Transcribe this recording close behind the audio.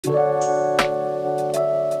Hey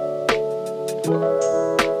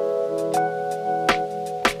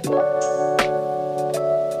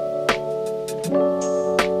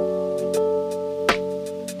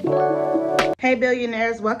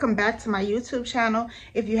billionaires, welcome back to my YouTube channel.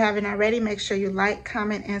 If you haven't already, make sure you like,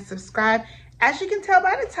 comment, and subscribe. As you can tell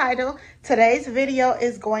by the title, today's video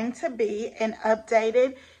is going to be an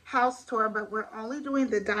updated house tour, but we're only doing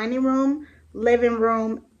the dining room, living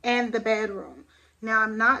room, and the bedroom. Now,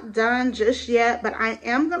 I'm not done just yet, but I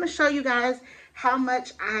am going to show you guys how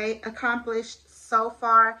much I accomplished so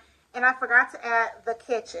far. And I forgot to add the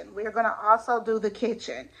kitchen. We're going to also do the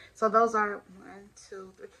kitchen. So those are 1,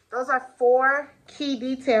 2, 3. Those are 4 key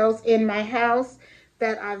details in my house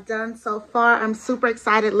that I've done so far. I'm super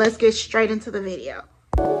excited. Let's get straight into the video.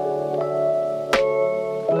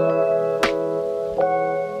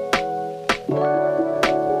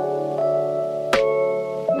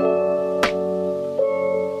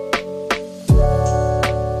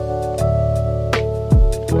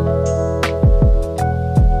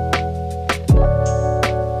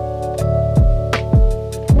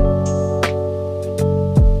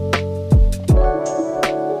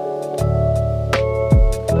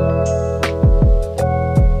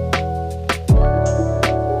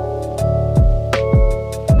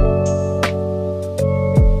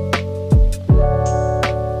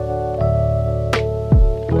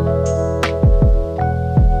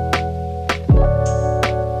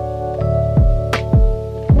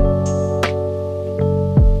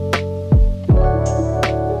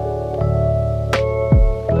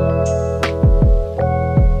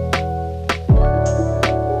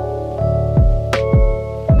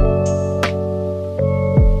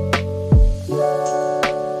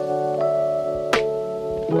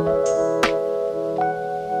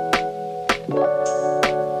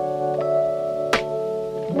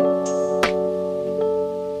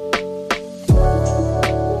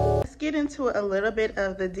 Into a little bit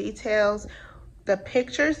of the details. The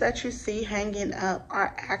pictures that you see hanging up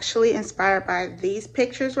are actually inspired by these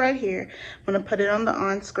pictures right here. I'm going to put it on the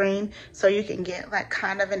on screen so you can get like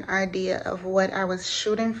kind of an idea of what I was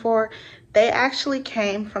shooting for. They actually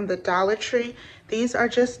came from the Dollar Tree. These are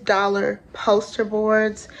just dollar poster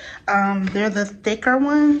boards. They're the thicker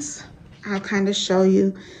ones. I'll kind of show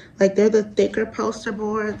you. Like, they're the thicker poster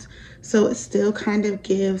boards, so it still kind of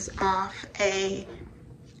gives off a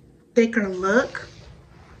thicker look,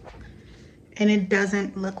 and it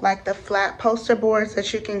doesn't look like the flat poster boards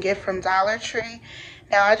that you can get from Dollar Tree.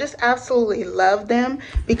 Now, I just absolutely love them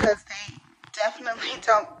because they definitely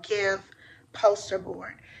don't give poster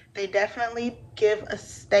board. They definitely give a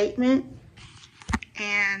statement,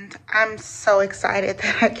 and I'm so excited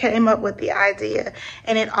that I came up with the idea,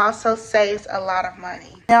 and it also saves a lot of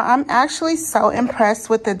money. Now, I'm actually so impressed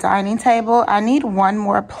with the dining table. I need one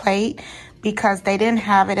more plate because they didn't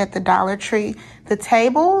have it at the Dollar Tree. The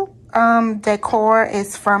table decor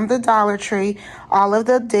is from the Dollar Tree. All of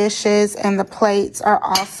the dishes and the plates are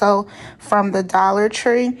also from the Dollar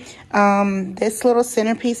Tree. This little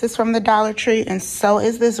centerpiece is from the Dollar Tree, and so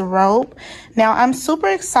is this rope. Now, I'm super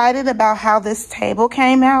excited about how this table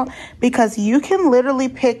came out because you can literally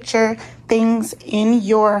picture things in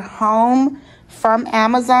your home from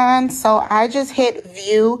Amazon. So I just hit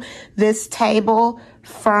view this table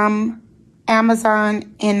from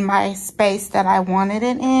Amazon in my space that I wanted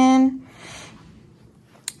it in.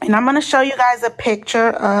 And I'm going to show you guys a picture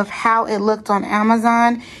of how it looked on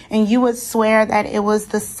Amazon, and you would swear that it was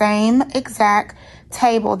the same exact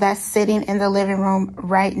table that's sitting in the living room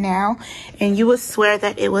right now, and you would swear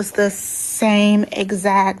that it was the same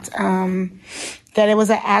exact that it was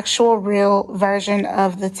an actual real version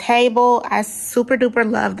of the table. I super duper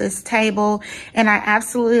love this table, and I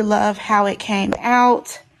absolutely love how it came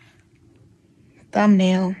out.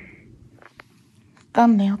 Thumbnail.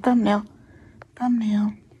 Thumbnail, thumbnail,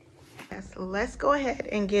 thumbnail. Yes, let's go ahead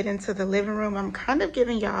and get into the living room. I'm kind of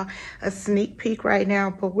giving y'all a sneak peek right now,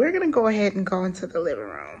 but we're going to go ahead and go into the living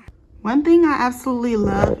room. One thing I absolutely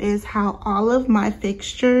love is how all of my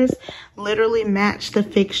fixtures literally match the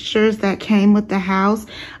fixtures that came with the house.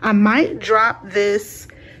 I might drop this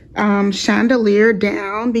chandelier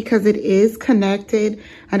down because it is connected.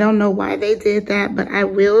 I don't know why they did that, but I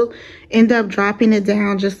will end up dropping it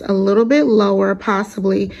down just a little bit lower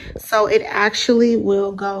possibly, so it actually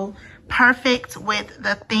will go perfect with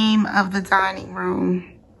the theme of the dining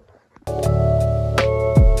room.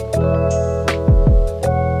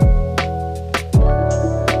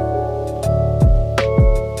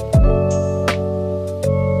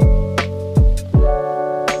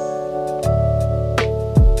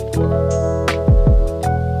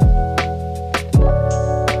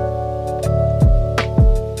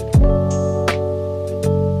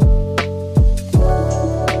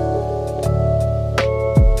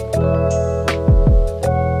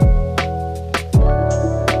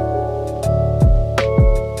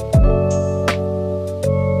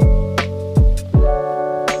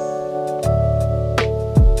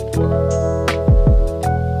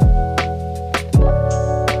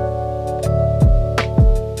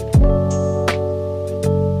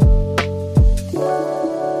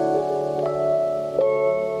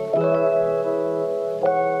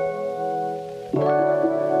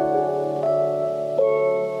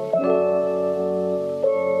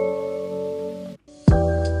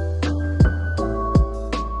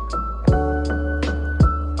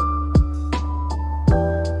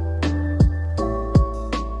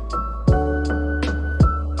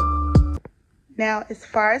 Now, as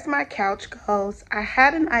far as my couch goes, I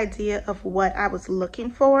had an idea of what I was looking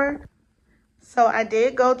for. So I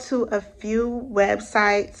did go to a few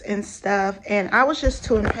websites and stuff, and I was just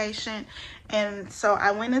too impatient. And so I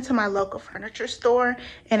went into my local furniture store,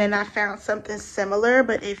 and then I found something similar.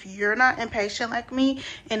 But if you're not impatient like me,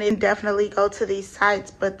 and then definitely go to these sites.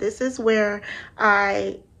 But this is where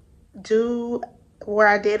I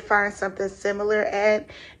did find something similar at,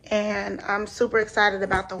 and I'm super excited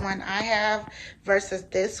about the one I have versus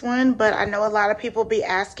this one. But I know a lot of people be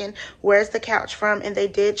asking, where's the couch from? And they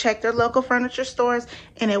did check their local furniture stores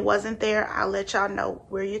and it wasn't there. I'll let y'all know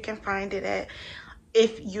where you can find it at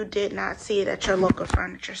if you did not see it at your local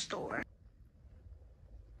furniture store.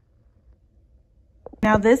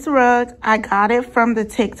 Now this rug, I got it from the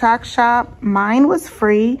TikTok shop. Mine was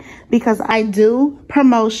free because I do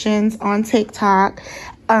promotions on TikTok,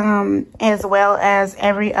 as well as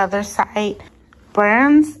every other site.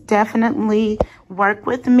 Brands definitely work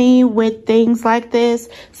with me with things like this.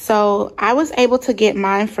 So I was able to get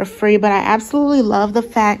mine for free, but I absolutely love the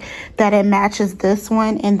fact that it matches this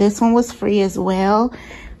one, and this one was free as well.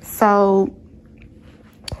 So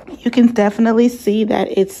you can definitely see that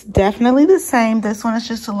it's definitely the same. This one is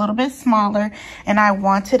just a little bit smaller, and I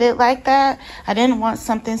wanted it like that. I didn't want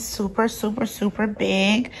something super, super, super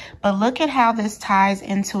big, but look at how this ties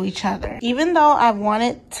into each other. Even though I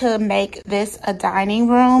wanted to make this a dining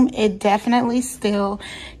room, it definitely still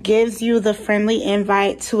gives you the friendly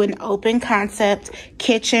invite to an open concept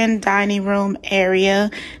kitchen, dining room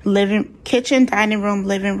area, kitchen, dining room,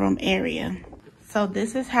 living room area. So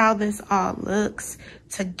this is how this all looks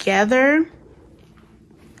together.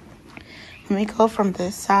 Let me go from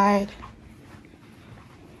this side.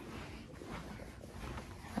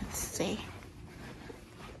 Let's see.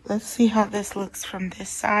 Let's see how this looks from this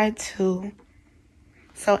side too.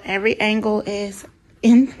 So every angle is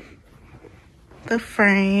in the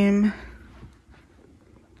frame.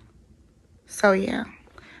 So yeah,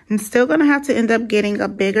 I'm still gonna have to end up getting a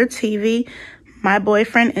bigger TV. My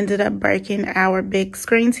boyfriend ended up breaking our big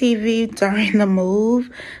screen TV during the move.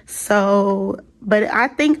 So, but I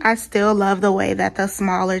think I still love the way that the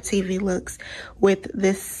smaller TV looks with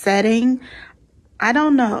this setting. I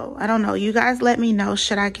don't know. You guys let me know,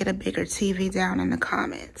 should I get a bigger TV down in the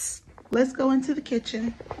comments. Let's go into the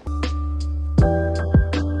kitchen.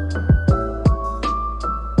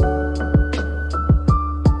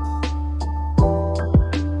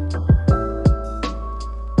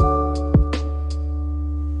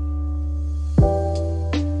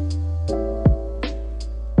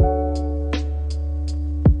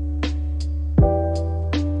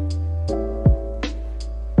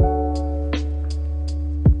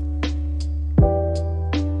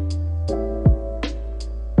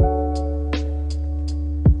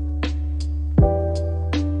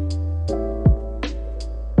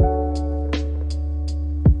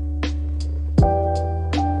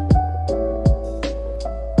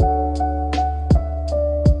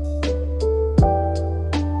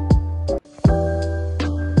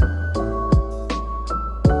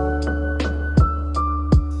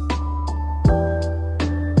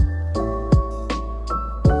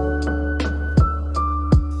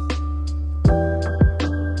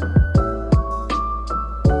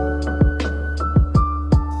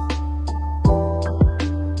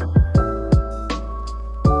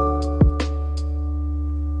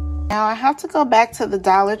 Now I have to go back to the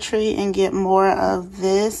Dollar Tree and get more of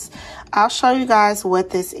this. I'll show you guys what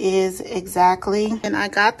this is exactly. And I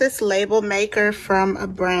got this label maker from a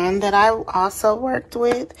brand that I also worked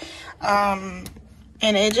with. And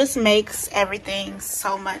it just makes everything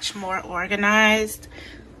so much more organized.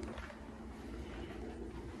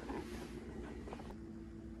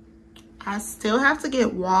 I still have to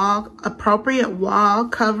get appropriate wall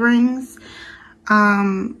coverings.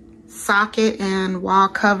 Socket and wall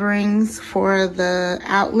coverings for the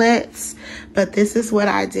outlets, but this is what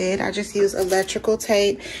I did. I just used electrical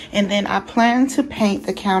tape, and then I plan to paint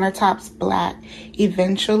the countertops black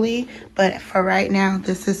eventually, but for right now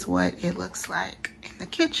this is what it looks like in the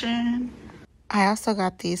kitchen. I also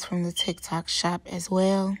got these from the TikTok shop as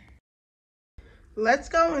well. Let's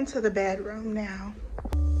go into the bedroom now.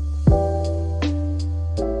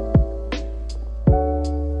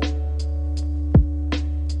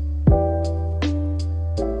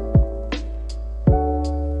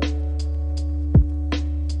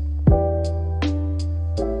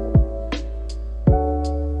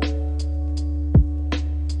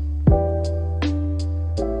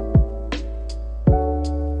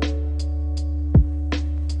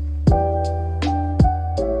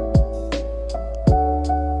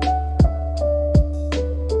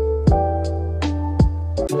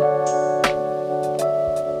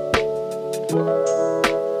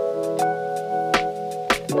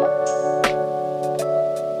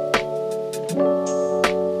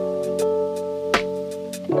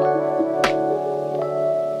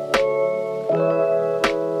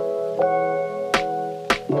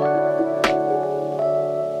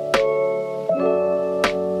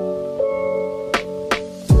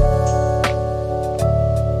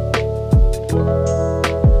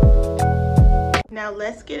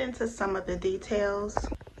 let's get into some of the details.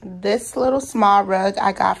 This little small rug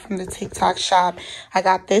I got from the TikTok shop. I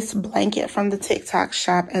got this blanket from the TikTok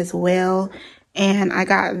shop as well. And I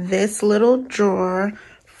got this little drawer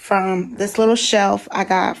from this little shelf I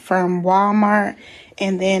got from Walmart.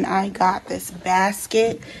 And then I got this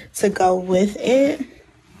basket to go with it.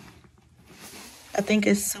 I think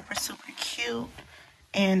it's super, super cute.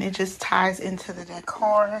 And it just ties into the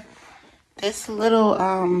decor. This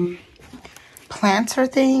little planter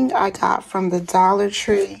thing I got from the Dollar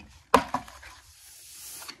Tree.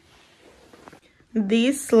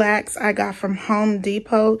 These slacks I got from Home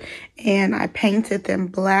Depot, and I painted them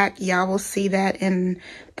black. Y'all will see that in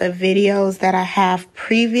the videos that I have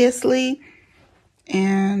previously.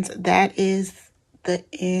 And that is the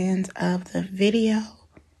end of the video.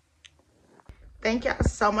 Thank y'all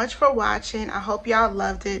so much for watching. I hope y'all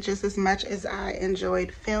loved it just as much as I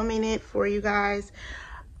enjoyed filming it for you guys.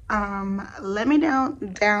 Let me know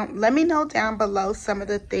down below some of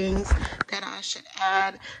the things that I should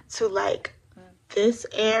add to like this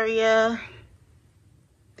area,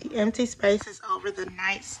 the empty spaces over the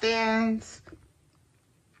nightstands,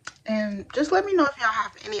 and just let me know if y'all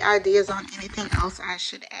have any ideas on anything else I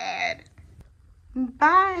should add.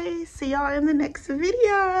 Bye. See y'all in the next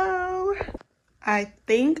video. I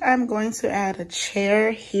think I'm going to add a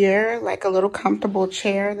chair here, like a little comfortable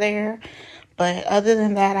chair there. But other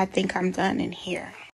than that, I think I'm done in here.